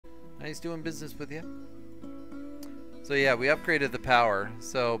Nice doing business with you. So yeah, we upgraded the power.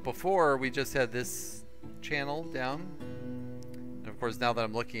 So before we just had this channel down. And of course now that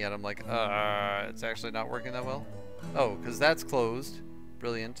I'm looking at it, I'm like, it's actually not working that well. Oh, because that's closed.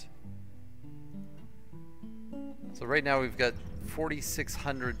 Brilliant. So right now we've got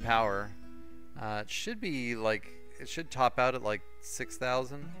 4,600 power. It should be like, it should top out at like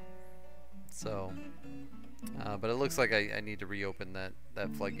 6,000. So, but it looks like I need to reopen that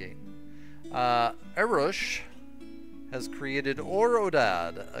floodgate. Erush has created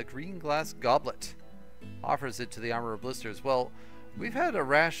Orodad, a green glass goblet. Offers it to the Armor of Blisters. Well, we've had a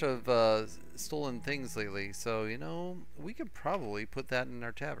rash of stolen things lately, so, you know, we could probably put that in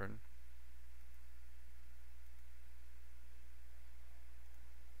our tavern.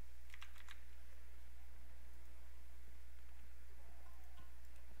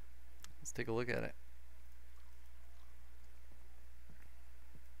 Let's take a look at it.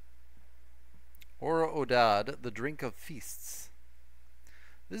 Orodad, the drink of feasts.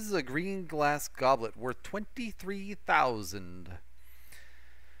 This is a green glass goblet worth 23,000.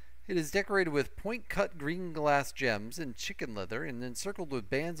 It is decorated with point-cut green glass gems and chicken leather and encircled with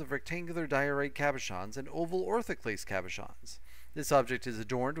bands of rectangular diorite cabochons and oval orthoclase cabochons. This object is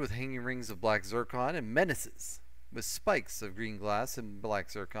adorned with hanging rings of black zircon and menaces with spikes of green glass and black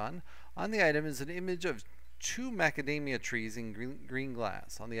zircon. On the item is an image of 2 macadamia trees in green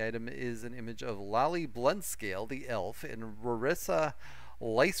glass. On the item is an image of Lally Bluntscale, the elf, and Rorissa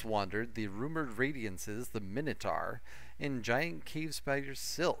Licewandered, the rumored radiances, the Minotaur, in giant cave spider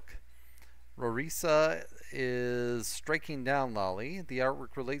silk. Rorissa is striking down Lolly. The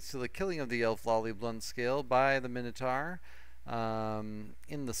artwork relates to the killing of the elf Lolly Bluntscale by the Minotaur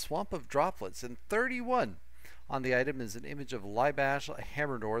in the Swamp of Droplets in 31. On the item is an image of Libash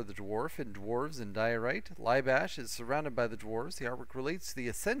Hammerdor, the dwarf, and dwarves in diorite. Libash is surrounded by the dwarves. The artwork relates to the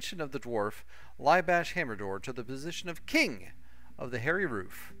ascension of the dwarf Libash Hammerdor to the position of king of the Hairy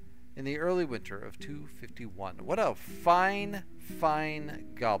Roof in the early winter of 251. What a fine, fine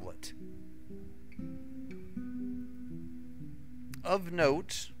goblet. Of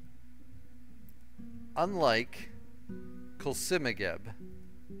note, unlike Kulsimageb,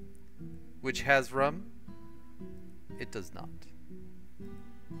 which has rum, it does not.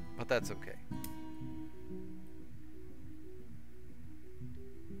 But that's okay.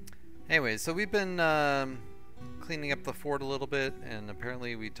 Anyway, so we've been cleaning up the fort a little bit, and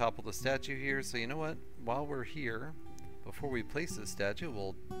apparently we toppled a statue here. So you know what? While we're here, before we place this statue,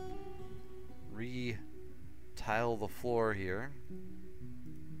 we'll re-tile the floor here.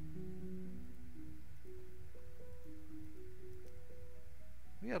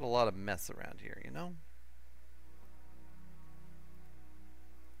 We had a lot of mess around here, you know?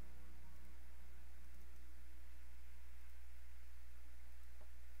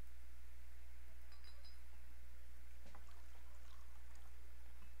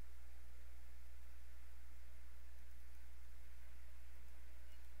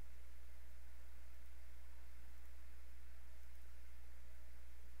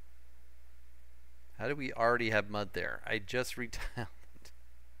 How do we already have mud there? I just retiled.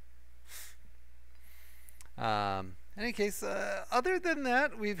 In any case, other than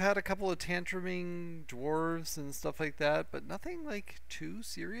that, we've had a couple of tantruming dwarves and stuff like that, but nothing like too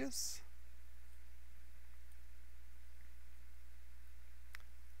serious.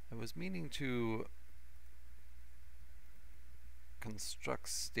 I was meaning to construct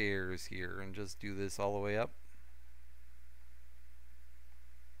stairs here and just do this all the way up.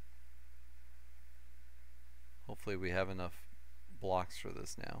 Hopefully we have enough blocks for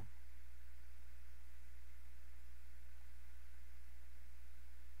this now.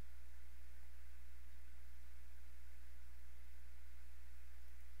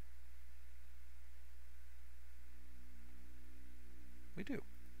 We do.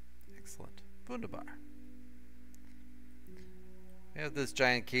 Excellent. Wunderbar. We have this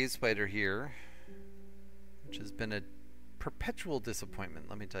giant cave spider here, which has been a perpetual disappointment,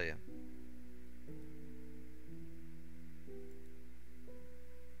 let me tell you.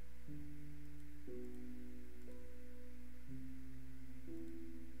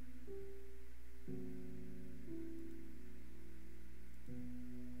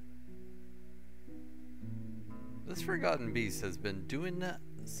 This forgotten beast has been doing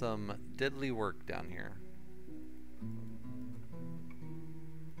some deadly work down here.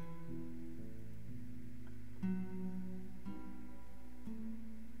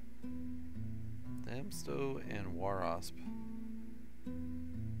 Damstow and Warosp.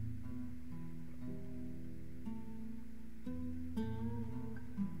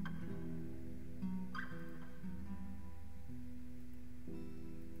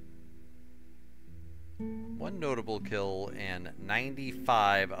 One notable kill and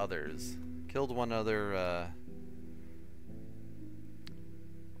 95 others. Killed one other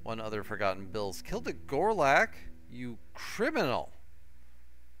Forgotten Bills. Killed a Gorlak, you criminal.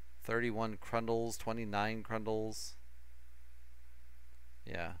 31 Crundles, 29 Crundles.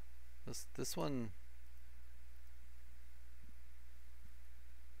 Yeah. This one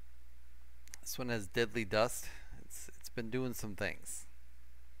has deadly dust. It's been doing some things.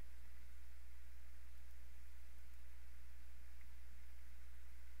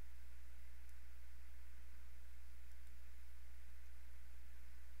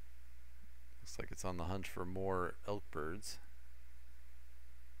 Looks like it's on the hunt for more elk birds.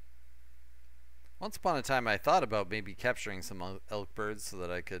 Once upon a time I thought about maybe capturing some elk birds so that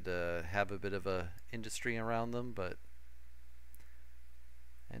I could have a bit of a industry around them, but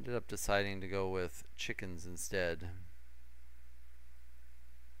I ended up deciding to go with chickens instead.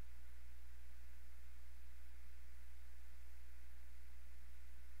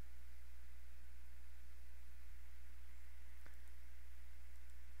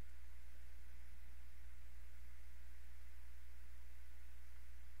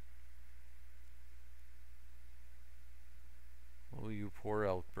 Oh, you poor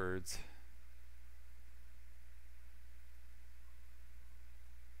elk birds.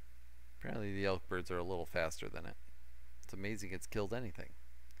 Apparently the elk birds are a little faster than it. It's amazing it's killed anything.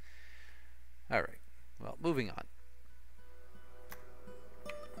 Alright, well, moving on.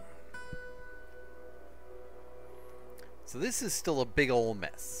 So this is still a big old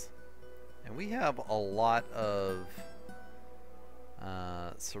mess. And we have a lot of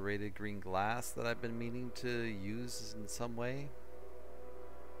serrated green glass that I've been meaning to use in some way.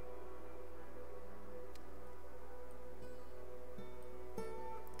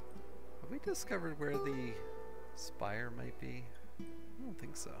 Have we discovered where the spire might be? I don't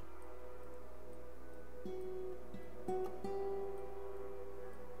think so.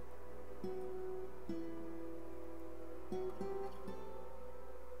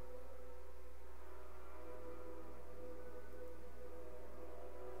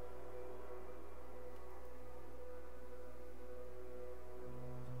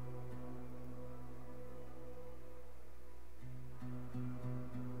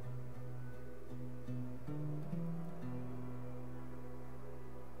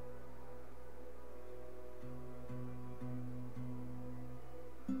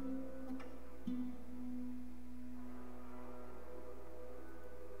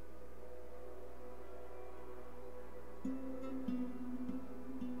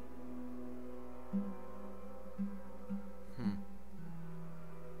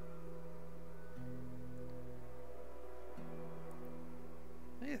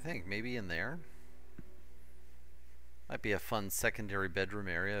 What do you think? Maybe in there? Might be a fun secondary bedroom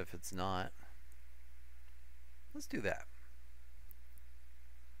area if it's not. Let's do that.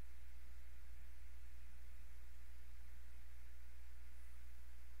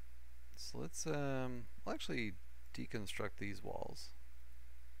 So let's we'll actually deconstruct these walls.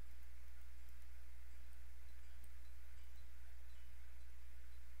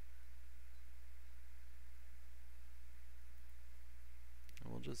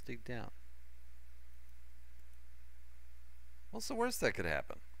 And we'll just dig down. What's the worst that could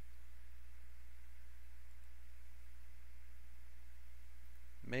happen?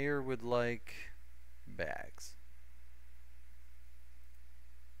 Mayor would like bags.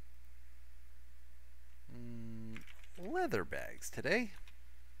 Leather bags today.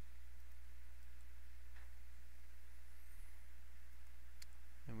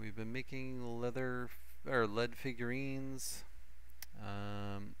 And we've been making leather or lead figurines.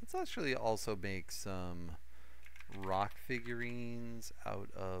 Let's actually also make some rock figurines out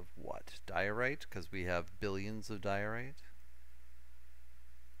of what? Diorite, because we have billions of diorite.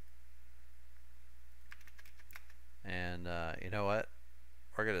 And you know what?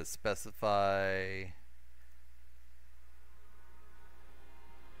 We're going to specify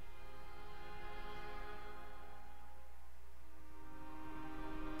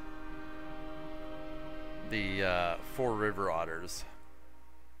the 4 river otters.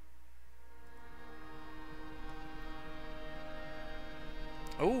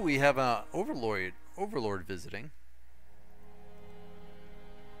 Oh, we have a overlord visiting.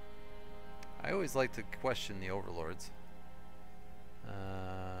 I always like to question the overlords.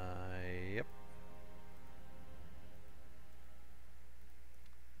 Yep.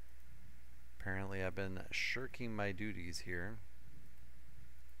 Apparently I've been shirking my duties here.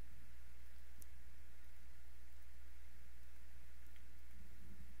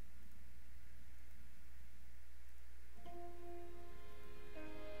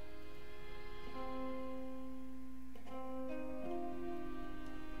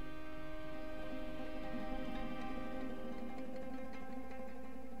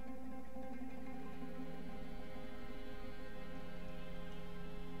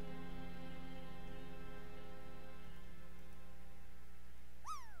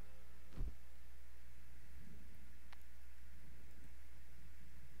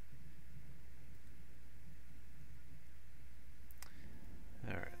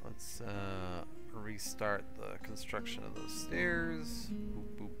 Let's restart the construction of those stairs. Boop,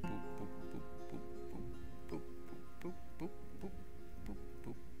 boop, boop, boop, boop, boop, boop, boop, boop, boop, boop, boop,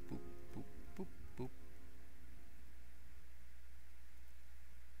 boop, boop, boop, boop, boop.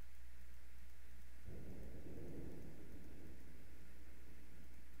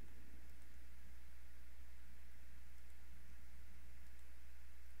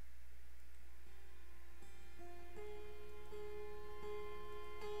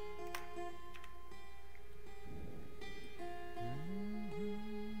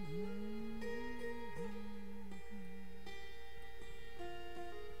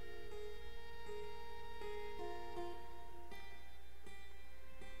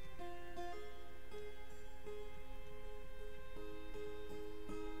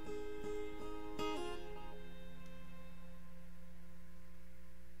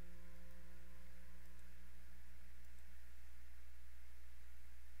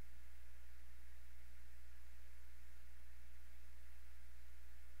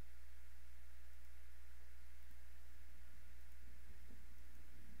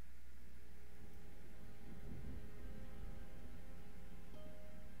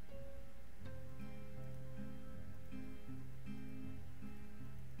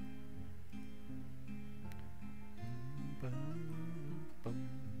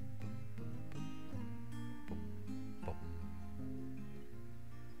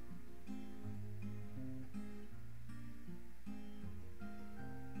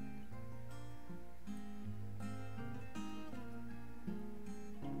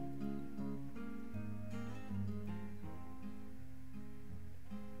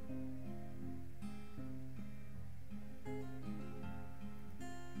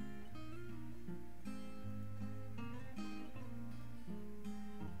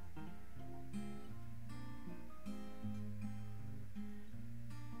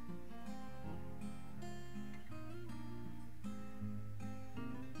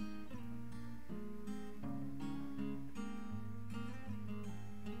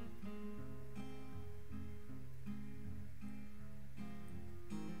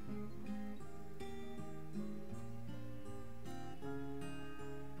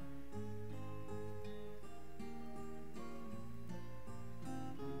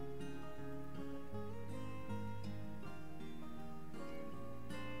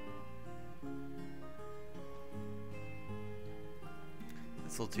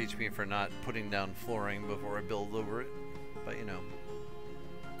 This will teach me for not putting down flooring before I build over it, but you know,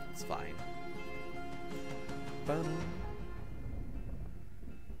 it's fine.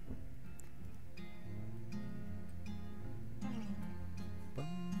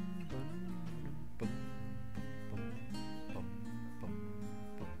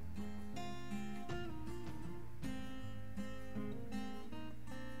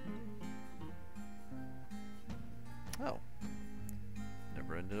 Oh.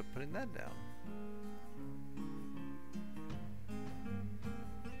 Never ended up putting that down.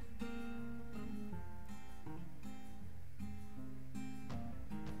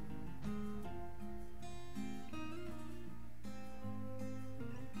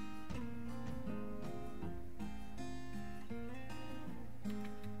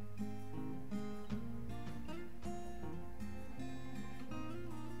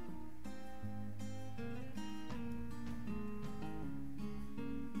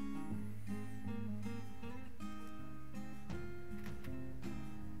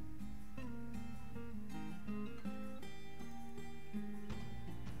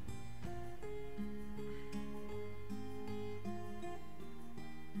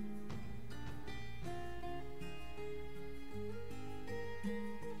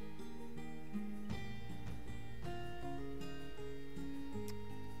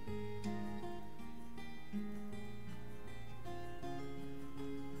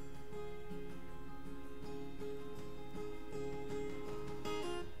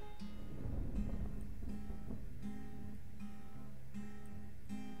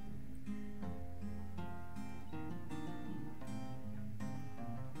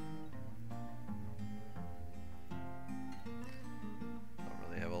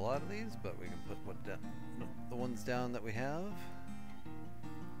 Of these, but we can put what down, the ones down that we have.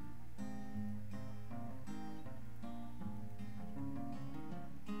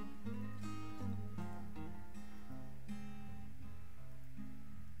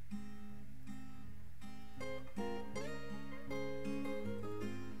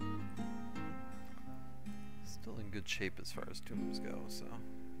 Still in good shape as far as tombs go, so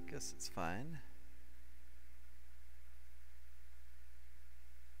I guess it's fine.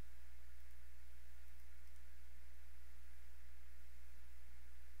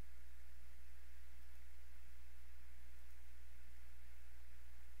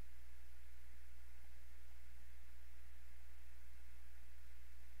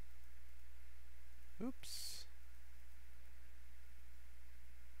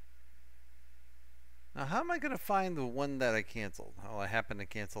 Now, how am I going to find the one that I canceled? Oh, I happened to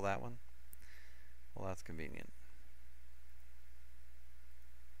cancel that one? Well, that's convenient.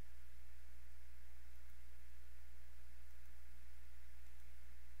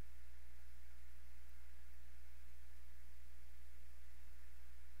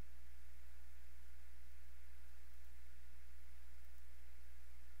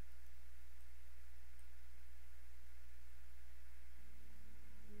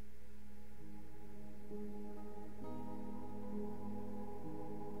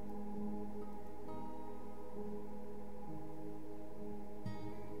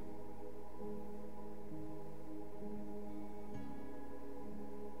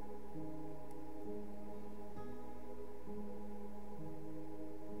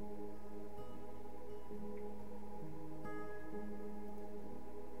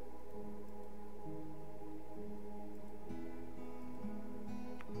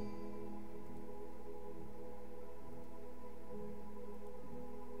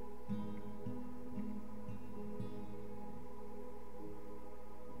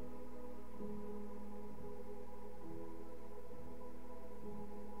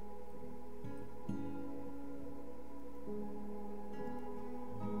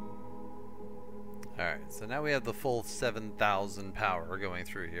 Alright, so now we have the full 7,000 power going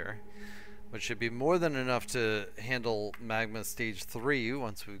through here, which should be more than enough to handle Magma Stage 3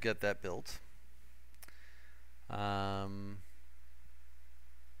 once we get that built.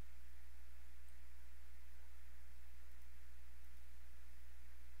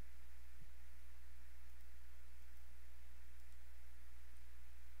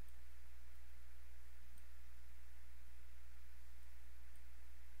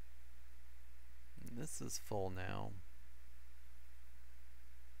 This is full now.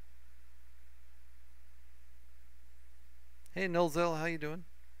 Hey Nolzel, how you doing?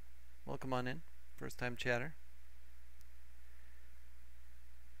 Welcome on in. First time chatter.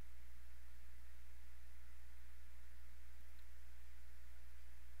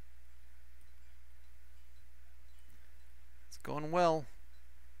 It's going well.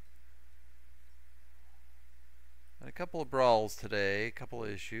 Had a couple of brawls today, a couple of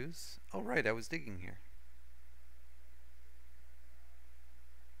issues. Oh right, I was digging here.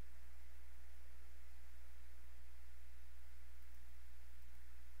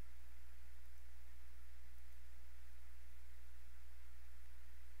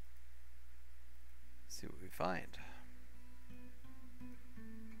 See what we find.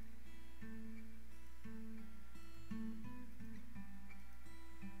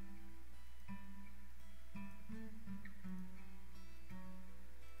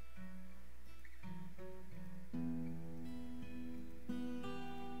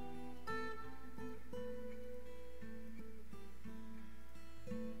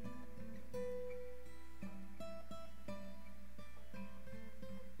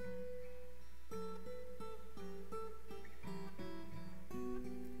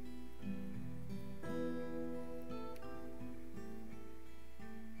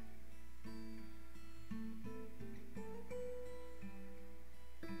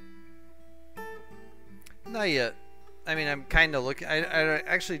 Not yet. I mean, I'm kind of looking. I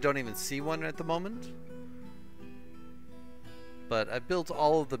actually don't even see one at the moment. But I built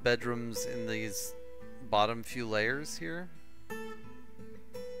all of the bedrooms in these bottom few layers here. And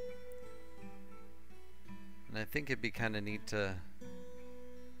I think it'd be kind of neat to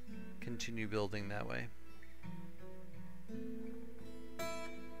continue building that way.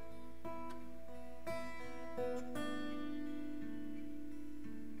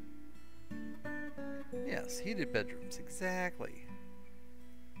 Yes, heated bedrooms, exactly.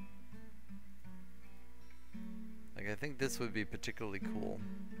 Like, I think this would be particularly cool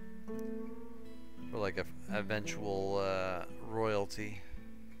for like a eventual royalty.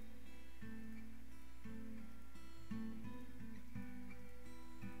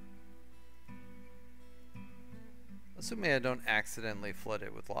 Assuming I don't accidentally flood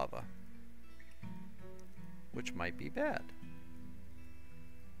it with lava, which might be bad.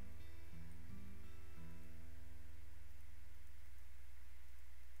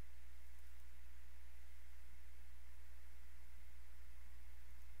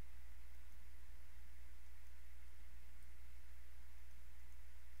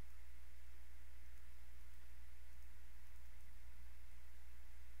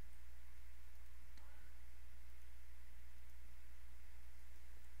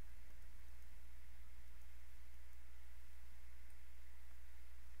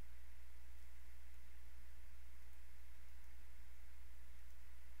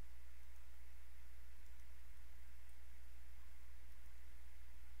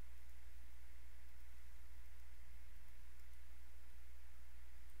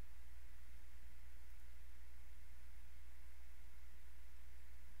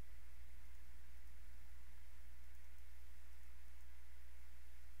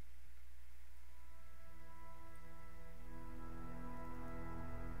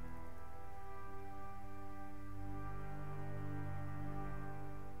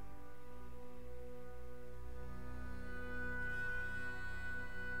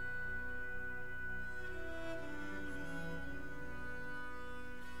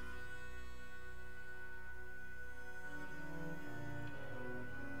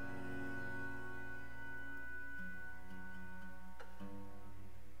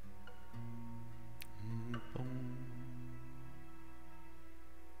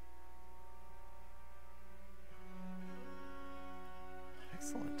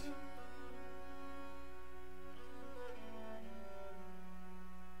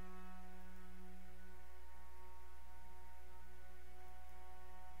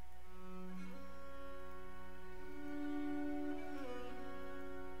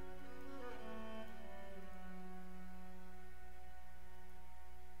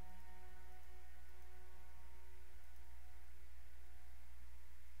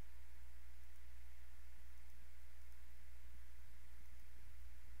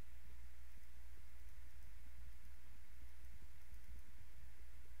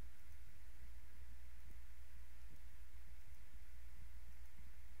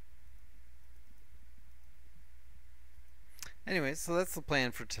 Anyway, so that's the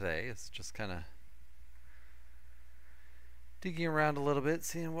plan for today. It's just kind of digging around a little bit,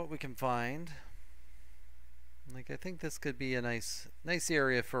 seeing what we can find. Like, I think this could be a nice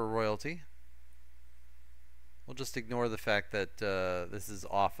area for royalty. We'll just ignore the fact that this is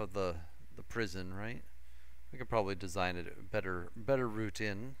off of the prison, right? We could probably design it a better route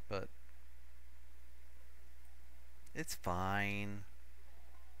in, but it's fine.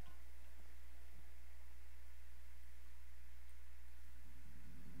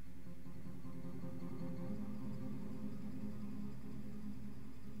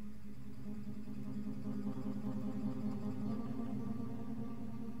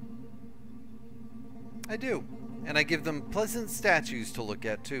 I do. And I give them pleasant statues to look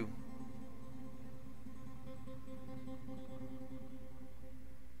at, too.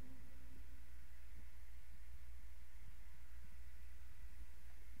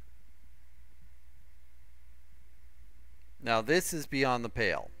 Now, this is beyond the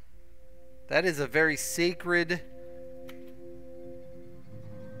pale. That is a very sacred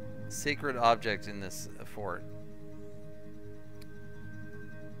object in this fort.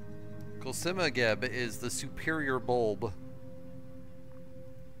 Kulsimageb is the superior bulb.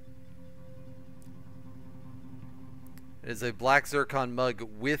 It is a black zircon mug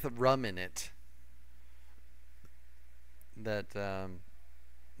with rum in it that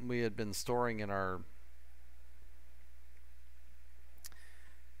we had been storing in our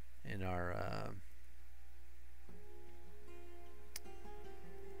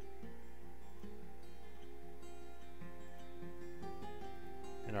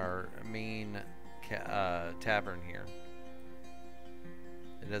main tavern here.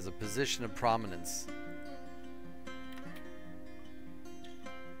 It has a position of prominence.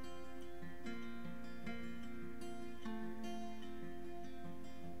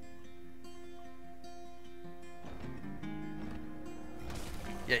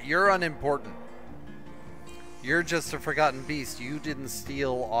 Yeah, you're unimportant. You're just a forgotten beast. You didn't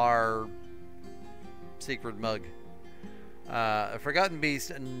steal our sacred mug. A forgotten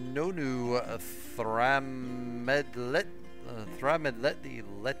beast, Nonu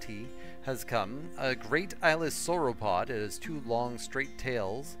Thramedleti has come. A great eyeless sauropod. It has two long, straight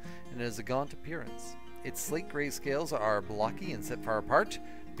tails, and it has a gaunt appearance. Its slate gray scales are blocky and set far apart.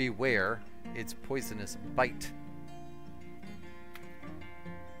 Beware its poisonous bite.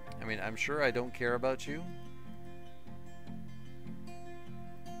 I mean, I'm sure I don't care about you.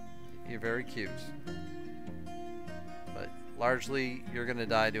 You're very cute. But largely, you're gonna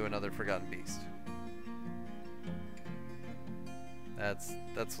die to another forgotten beast. That's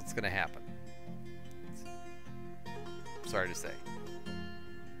what's gonna happen. Sorry to say.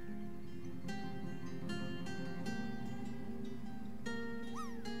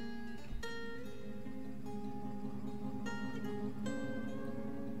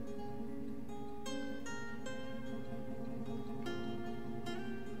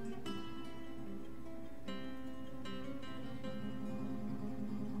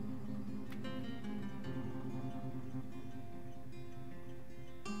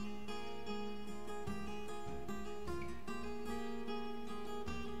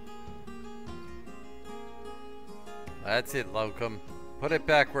 That's it, Locum. Put it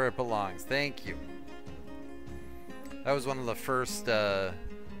back where it belongs. Thank you. That was one of the first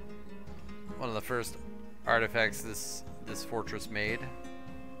artifacts this fortress made.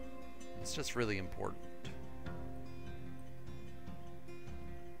 It's just really important.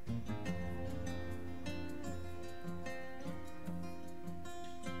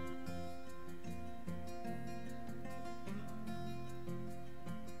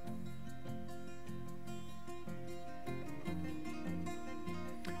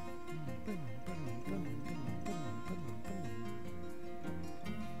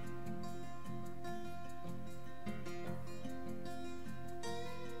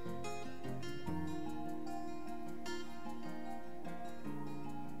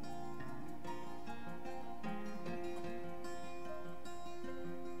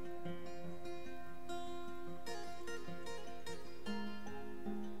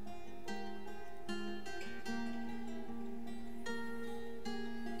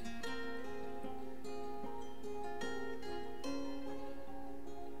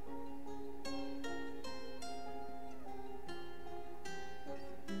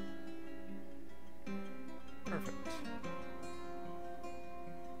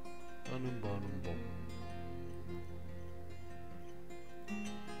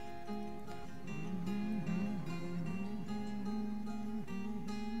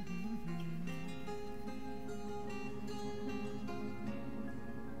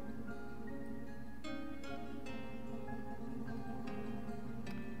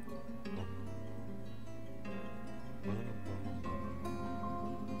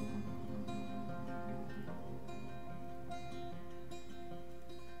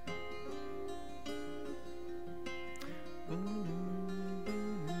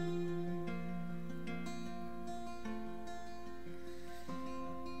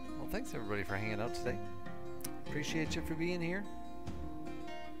 thanks everybody for hanging out today. Appreciate you for being here.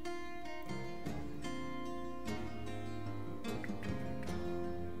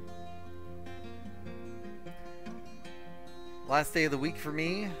 Last day of the week for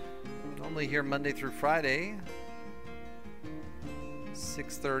me. Normally here Monday through Friday.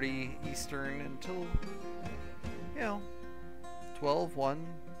 6:30 Eastern until, 12, 1,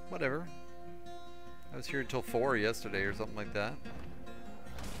 whatever. I was here until 4 yesterday or something like that.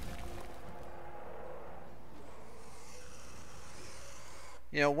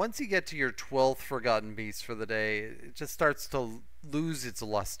 Once you get to your 12th Forgotten Beast for the day, it just starts to lose its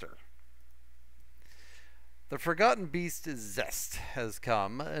luster. The Forgotten Beast Zest has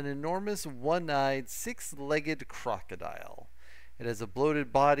come, an enormous one-eyed, six-legged crocodile. It has a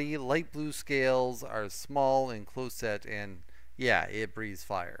bloated body, light blue scales, are small and close set, and yeah, it breathes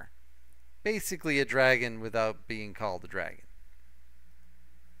fire. Basically a dragon without being called a dragon.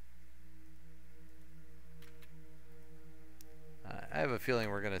 I have a feeling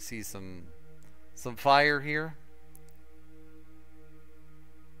we're going to see some fire here.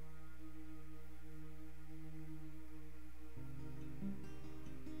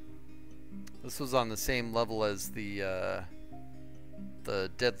 This was on the same level as the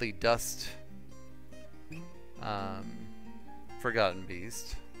Deadly Dust Forgotten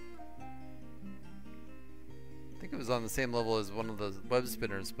Beast. I think it was on the same level as one of the web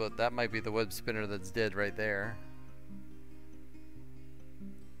spinners, but that might be the web spinner that's dead right there.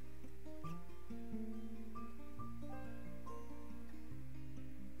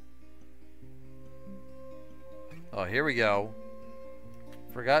 Oh, here we go.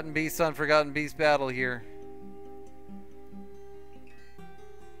 Forgotten Beast on Forgotten Beast battle here.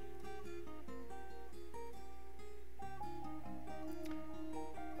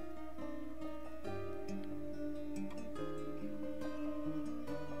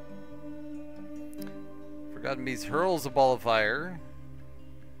 Forgotten Beast hurls a ball of fire.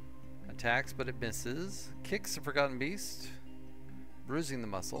 Attacks, but it misses. Kicks the Forgotten Beast, bruising the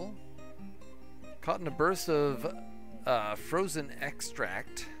muscle. Caught in a burst of frozen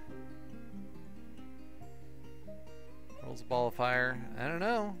extract. Rolls a ball of fire. I don't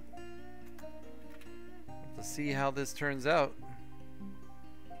know. Let's see how this turns out.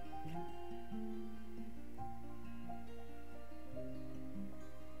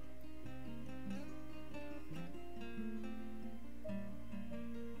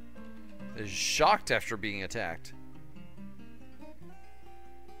 Is shocked after being attacked.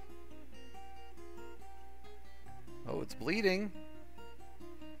 Oh, it's bleeding.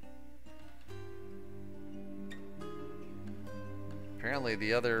 Apparently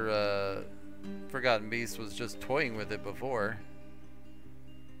the other Forgotten Beast was just toying with it before.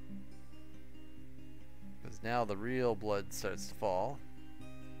 Because now the real blood starts to fall.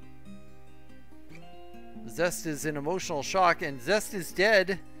 Zest is in emotional shock, and Zest is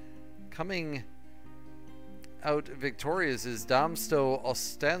dead. Coming out victorious is Damsto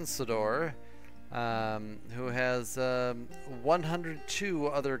Ostansador, who has 102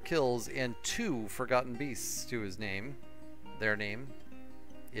 other kills and 2 Forgotten Beasts to his name. Their name.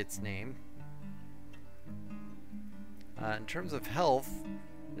 Its name. In terms of health,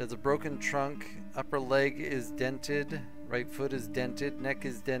 it has a broken trunk, upper leg is dented, right foot is dented, neck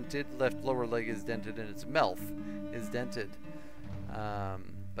is dented, left lower leg is dented, and its mouth is dented.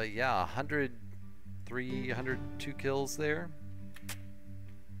 But yeah, 103, 102 kills there.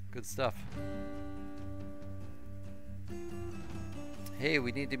 Good stuff. Hey,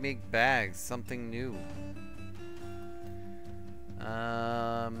 we need to make bags, something new.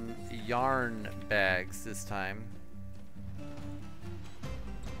 Yarn bags this time.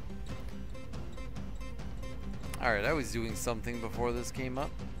 Alright, I was doing something before this came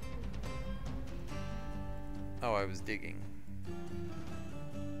up. Oh, I was digging.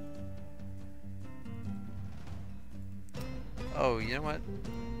 Oh, you know what?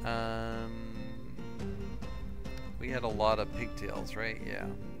 We had a lot of pigtails, right? Yeah.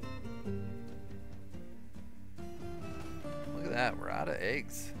 Look at that, we're out of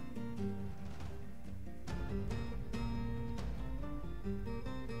eggs.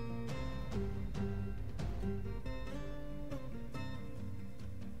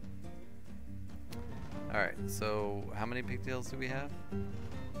 Alright, so how many pigtails do we have?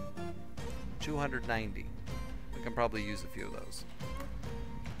 290. We can probably use a few of those.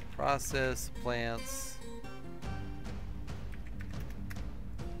 Process, plants.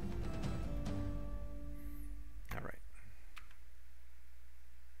 Alright.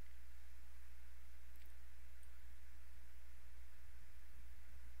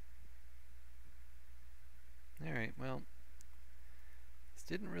 Alright, well.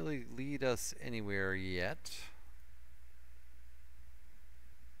 Didn't really lead us anywhere yet.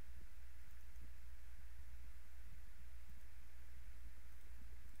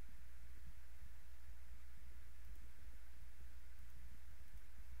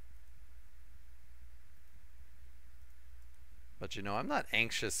 But you know, I'm not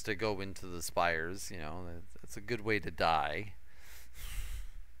anxious to go into the spires, you know, it's a good way to die.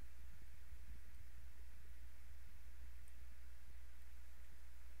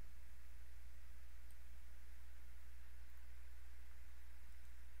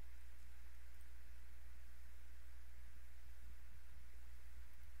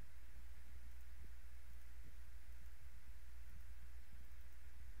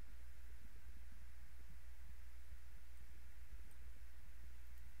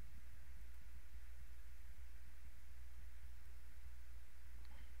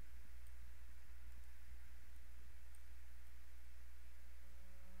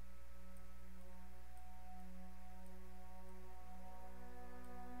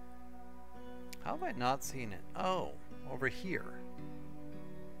 How have I not seen it? Oh, over here.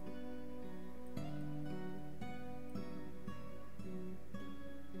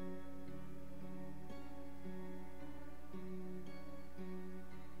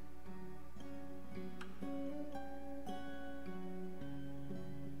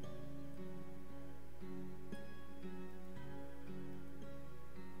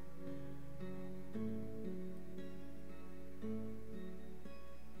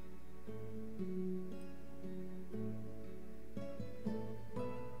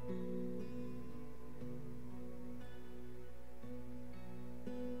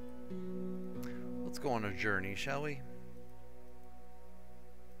 Let's go on a journey, shall we?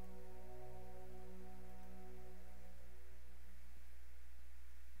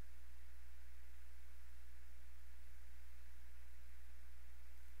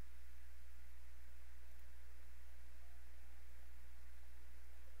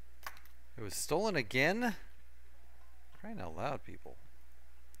 It was stolen again? Crying out loud, people.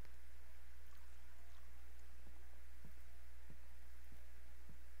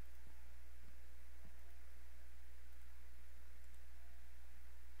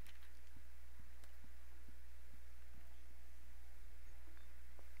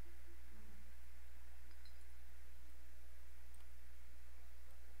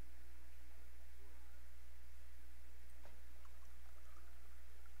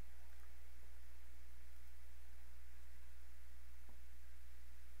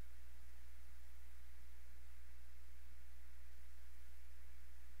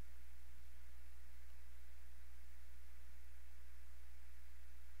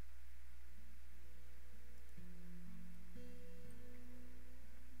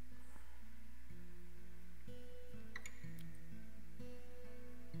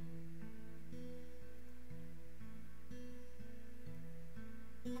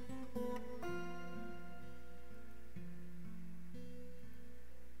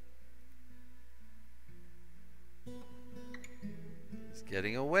 He's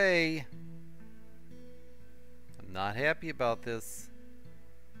getting away. I'm not happy about this.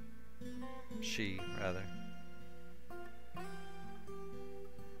 She, rather.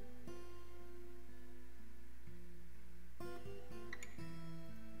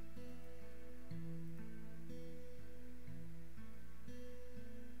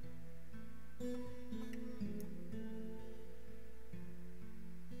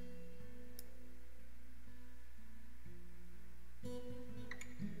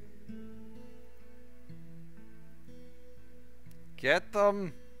 Get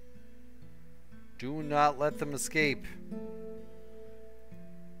them! Do not let them escape.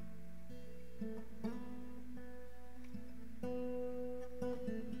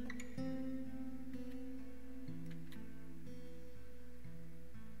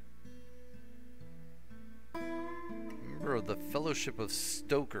 Member of the Fellowship of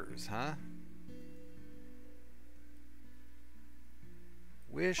Stokers, huh?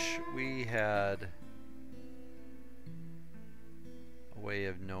 Wish we had a way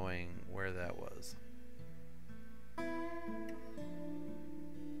of knowing where that was.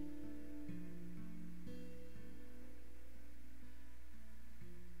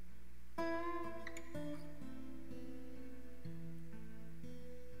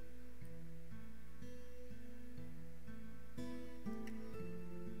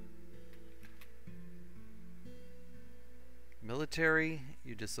 Military,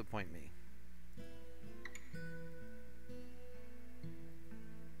 you disappoint me.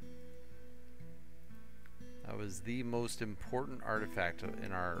 That was the most important artifact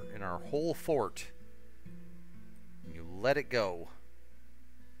in our whole fort. You let it go.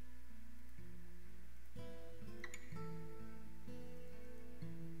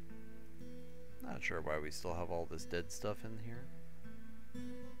 Not sure why we still have all this dead stuff in here.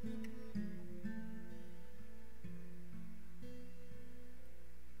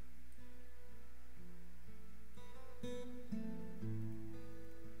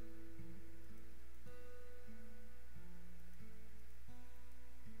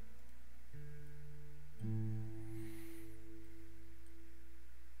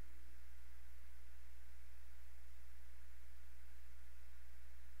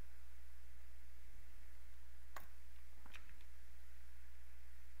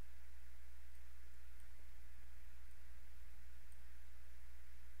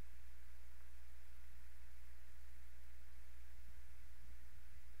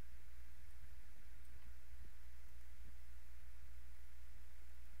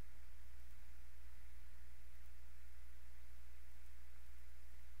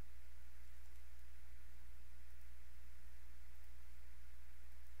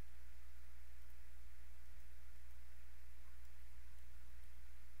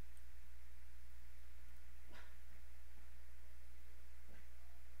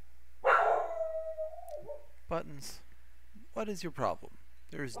 Buttons. What is your problem?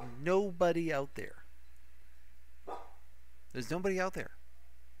 There's nobody out there. There's nobody out there.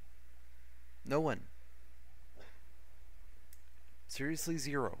 No one. Seriously,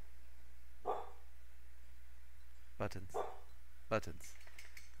 zero. Buttons. Buttons.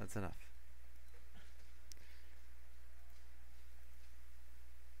 That's enough.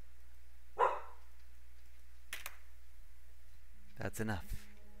 That's enough.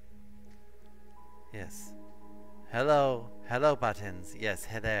 Yes. Hello. Hello, buttons. Yes,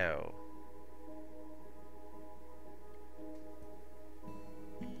 hello.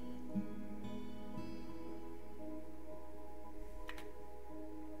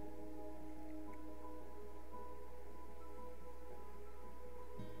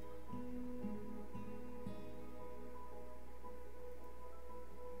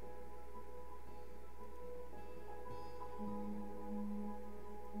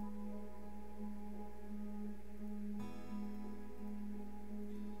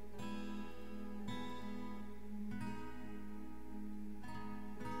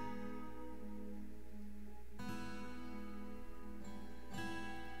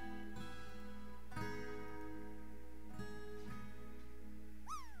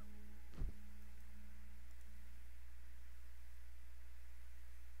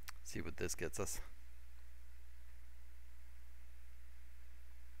 See what this gets us.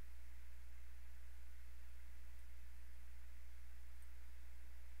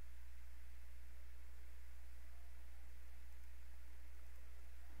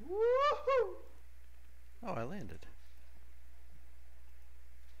 Woohoo! Oh, I landed.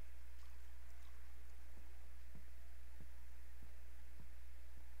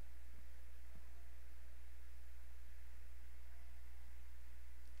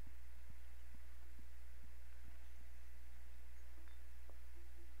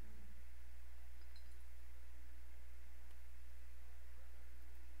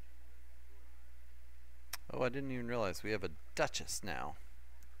 Oh, I didn't even realize we have a Duchess now.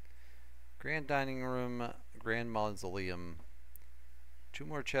 Grand dining room, grand mausoleum, 2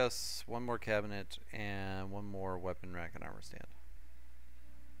 more chests, 1 more cabinet, and 1 more weapon rack and armor stand.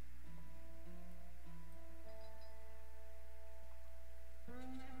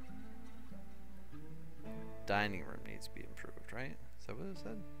 Dining room needs to be improved, right? Is that what it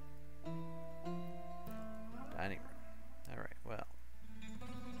said? Dining room. Alright, well.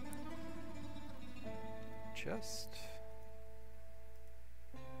 Chest.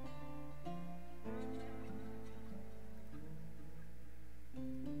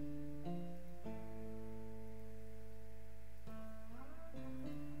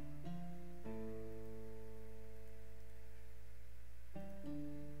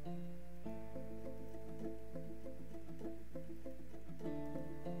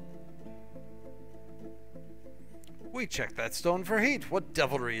 We checked that stone for heat. What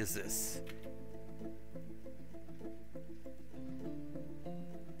devilry is this?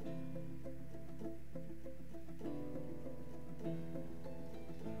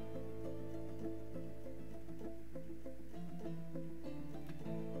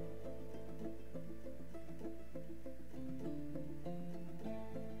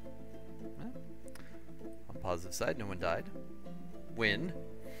 On the positive side, no one died. Win.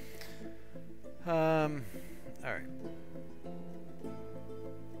 Alright.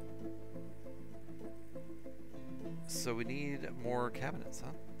 So we need more cabinets,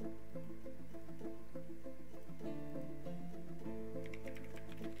 huh?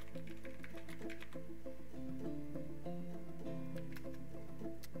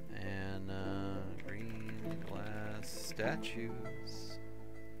 And statues.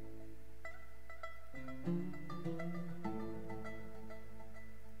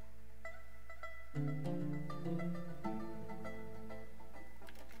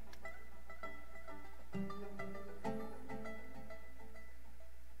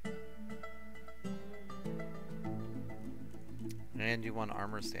 And you want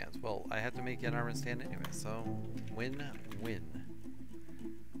armor stands. Well, I have to make an armor stand anyway, so win-win.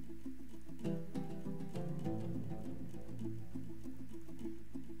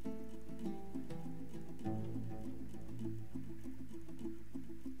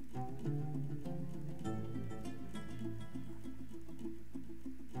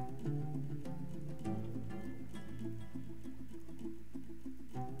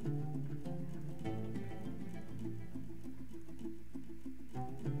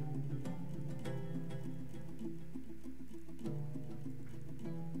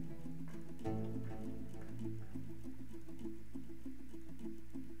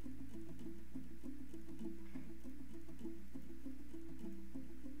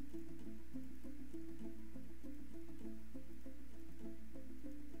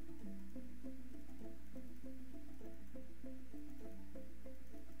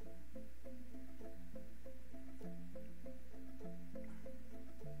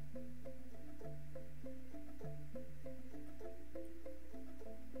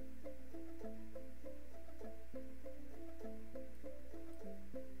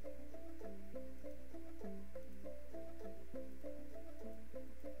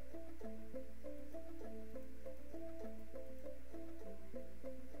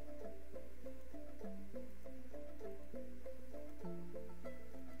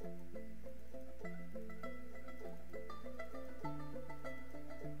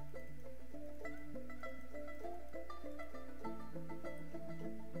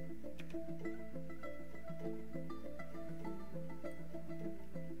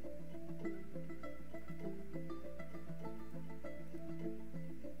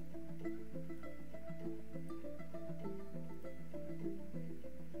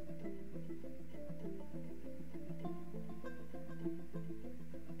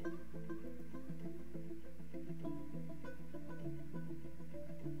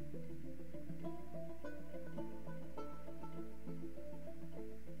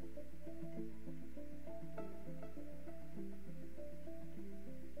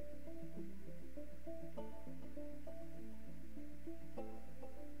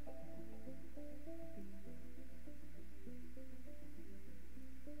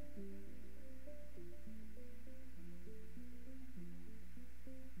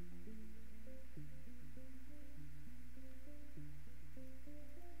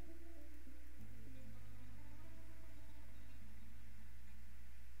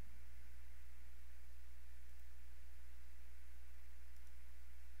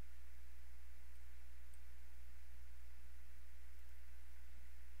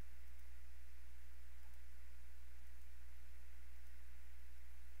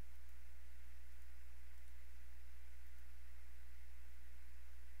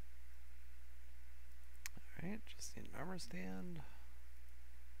 Alright, just need an armor stand.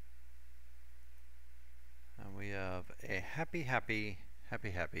 And we have a happy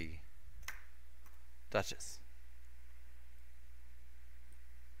Duchess.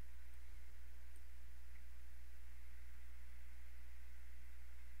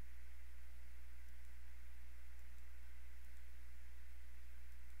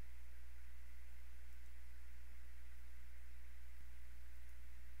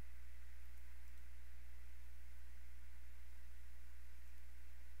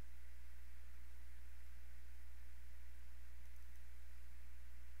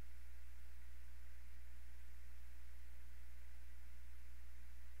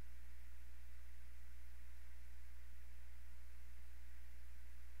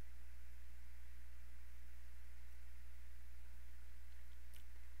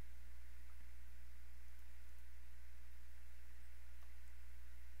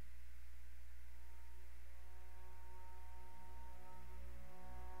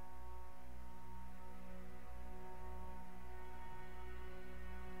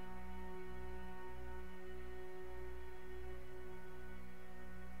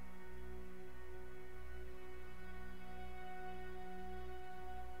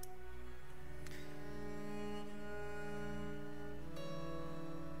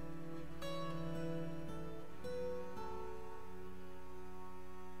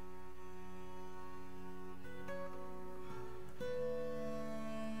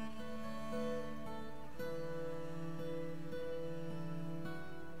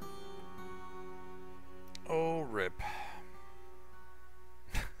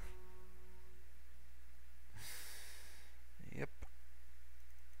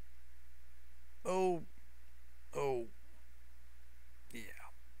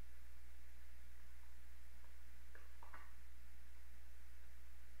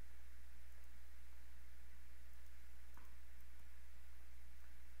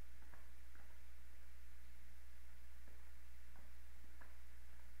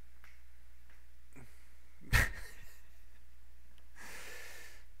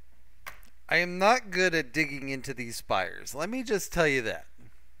 am not good at digging into these spires. Let me just tell you that.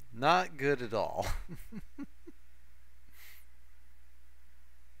 Not good at all.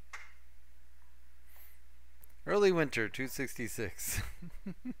 Early winter, 266.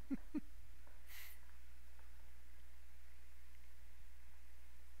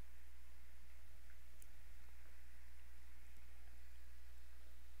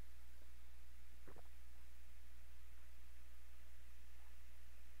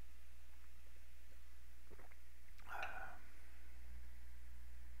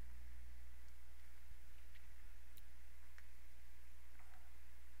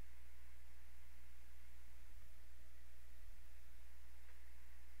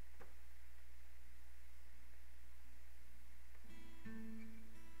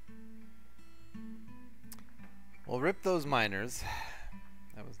 We'll rip those miners.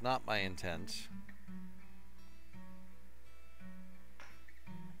 That was not my intent.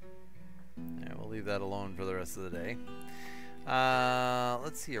 Yeah, we'll leave that alone for the rest of the day.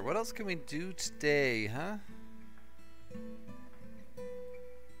 Let's see here. What else can we do today, huh?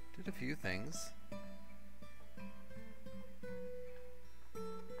 Did a few things.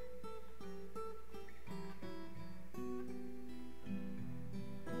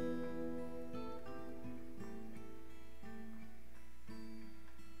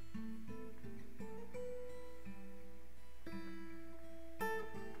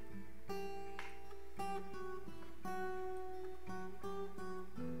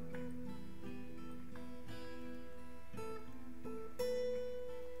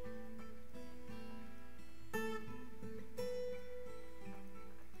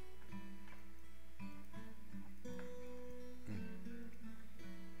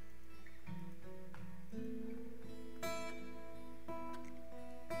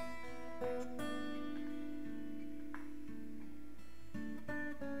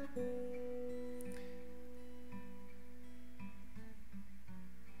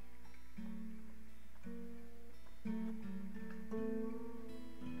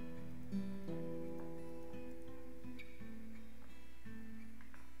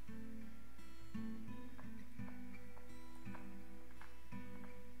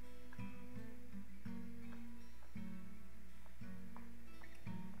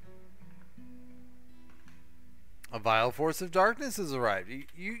 A vile force of darkness has arrived.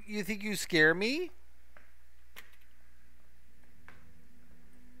 You think you scare me?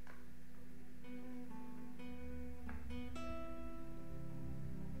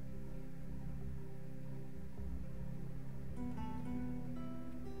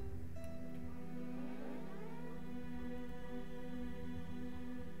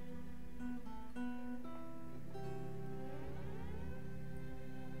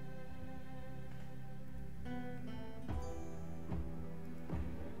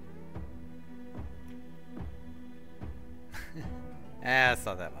 It's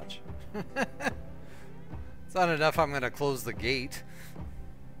not that much. It's not enough. I'm going to close the gate.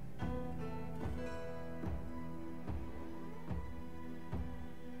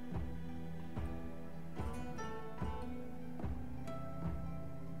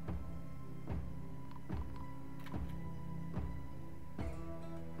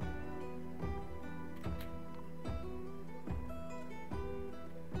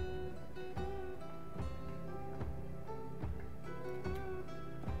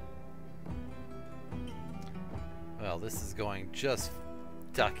 Well, this is going just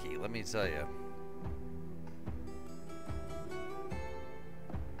ducky, let me tell you.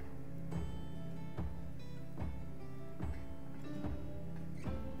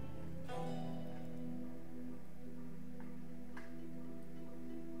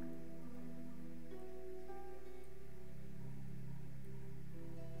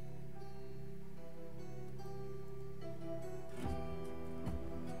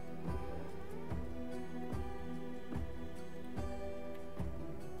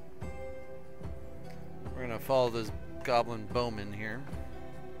 Follow this goblin bowman here.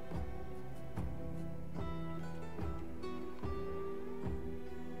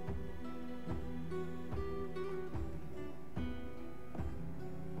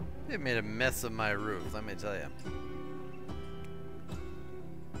 They made a mess of my roof, let me tell you.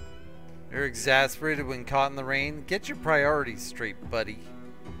 You're exasperated when caught in the rain? Get your priorities straight, buddy.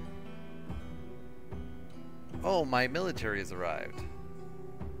 Oh, my military has arrived.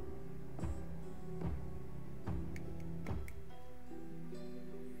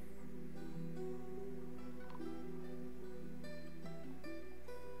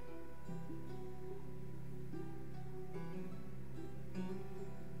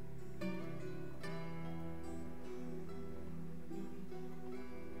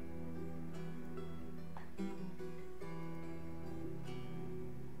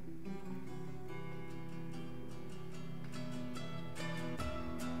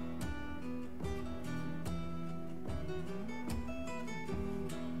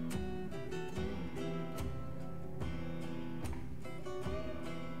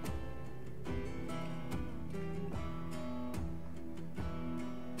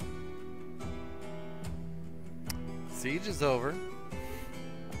 Siege is over.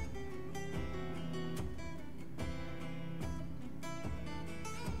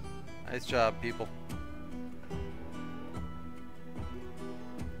 Nice job, people.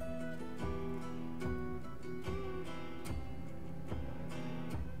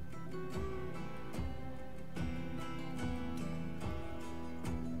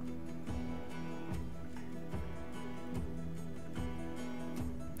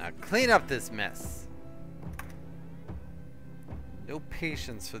 Now clean up this mess. No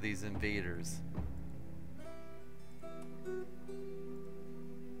patience for these invaders.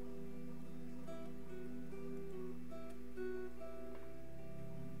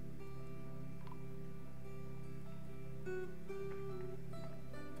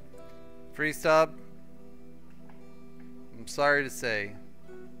 Free stub. I'm sorry to say,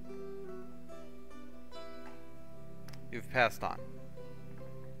 you've passed on.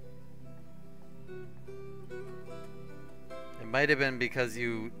 It might have been because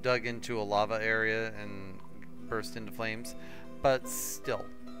you dug into a lava area and burst into flames, but still.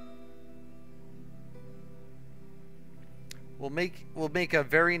 We'll make a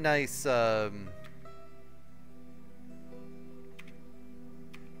very nice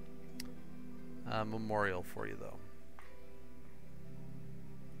memorial for you, though.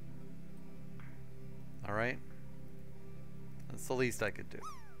 All right, that's the least I could do.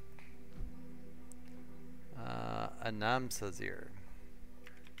 Anam Sazir.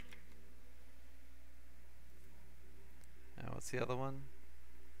 What's the other one?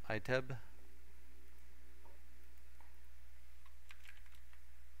 Iteb.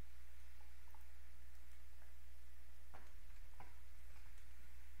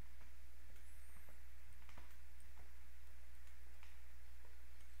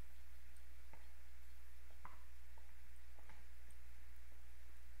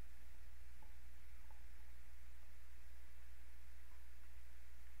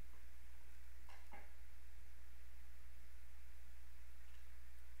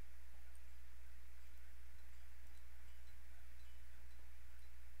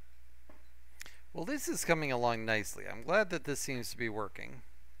 Well, this is coming along nicely. I'm glad that this seems to be working.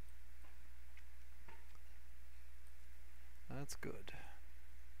 That's good.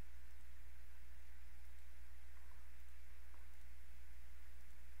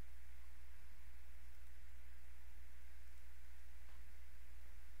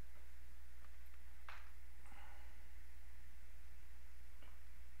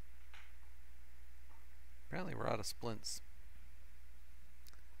 Apparently we're out of splints.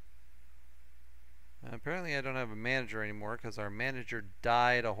 Apparently I don't have a manager anymore because our manager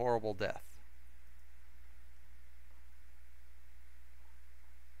died a horrible death.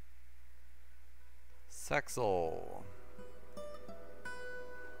 Sexel.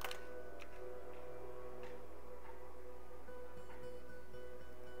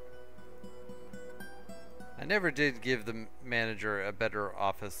 I never did give the manager a better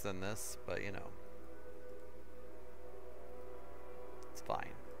office than this, but you know, it's fine.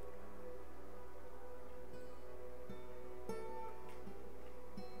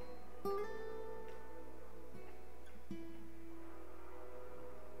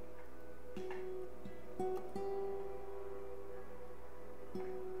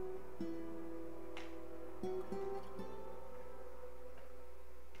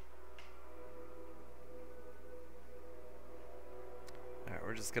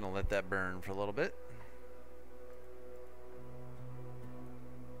 We're just going to let that burn for a little bit.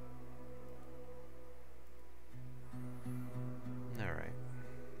 Alright.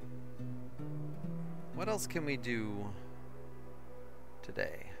 What else can we do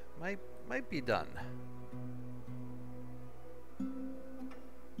today? Might be done.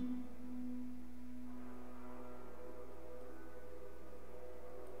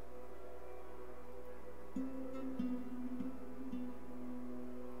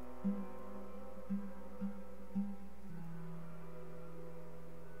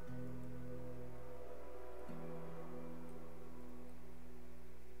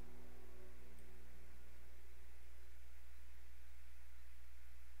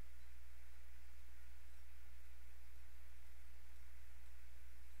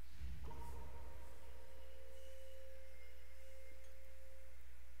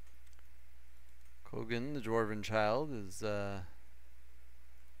 Kogan, the Dwarven child, is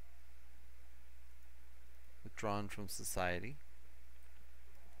withdrawn from society.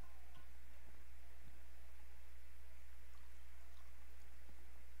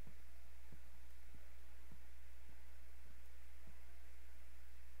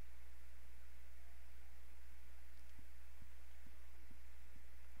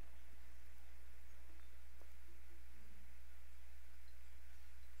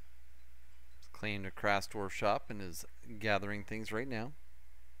 claimed a Crass Dwarf shop and is gathering things right now.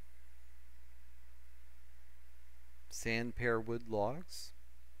 Sand pear wood logs.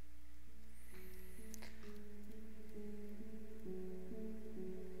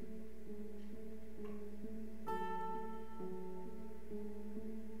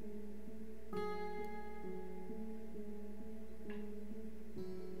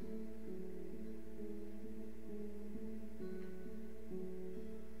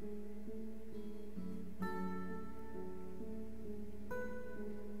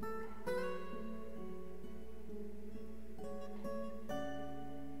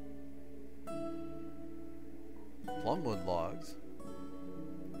 Plumwood logs.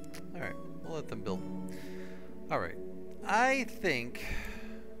 Alright, we'll let them build. Alright, I think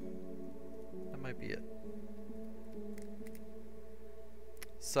that might be it.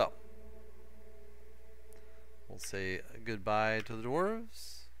 So, we'll say goodbye to the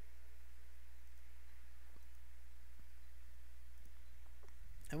dwarves.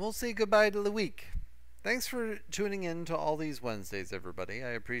 And we'll say goodbye to the week. Thanks for tuning in to all these Wednesdays, everybody. I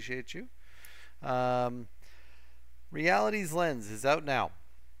appreciate you. Reality's Lens is out now,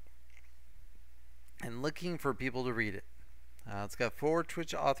 and looking for people to read it. It's got 4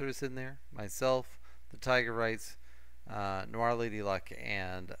 Twitch authors in there: myself, the Tiger Writes, Noir Lady Luck,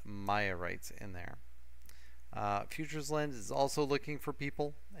 and Maya Writes in there. Futures Lens is also looking for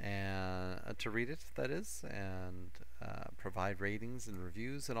people and to read it, that is, and provide ratings and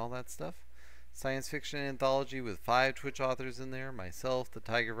reviews and all that stuff. Science fiction anthology with 5 Twitch authors in there: myself, the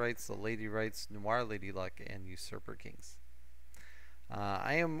Tiger Writes, the Lady Writes, Noir Lady Luck, and Usurper Kings.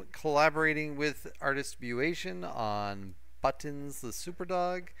 I am collaborating with artist Buation on Buttons the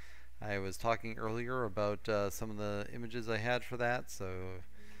Superdog. I was talking earlier about some of the images I had for that, so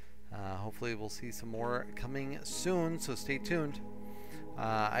hopefully we'll see some more coming soon, so stay tuned.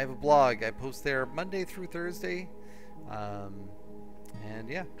 I have a blog. I post there Monday through Thursday, and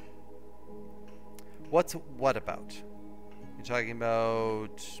yeah. What's what about? You're talking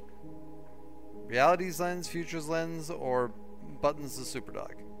about Reality's Lens, Futures Lens, or Buttons the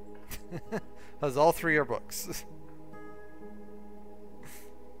Superdog? Because all 3 are books.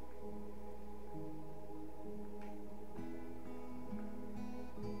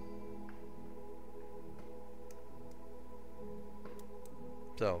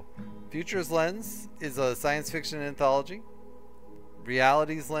 So, Futures Lens is a science fiction anthology.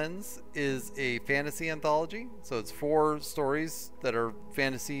 Reality's Lens is a fantasy anthology, so it's 4 stories that are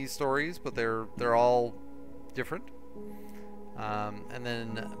fantasy stories, but they're all different. And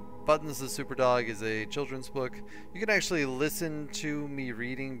then Buttons the Superdog is a children's book. You can actually listen to me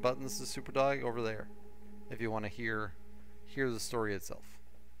reading Buttons the Superdog over there if you want to hear the story itself.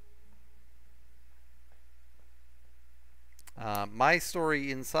 My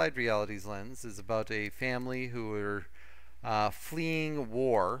story inside Reality's Lens is about a family who are fleeing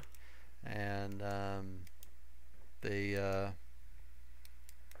war, and they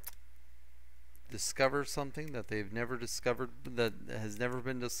discover something that they've never discovered, that has never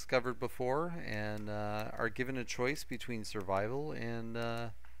been discovered before, and are given a choice between survival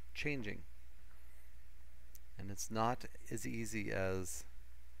and changing. And it's not as easy as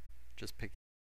just picking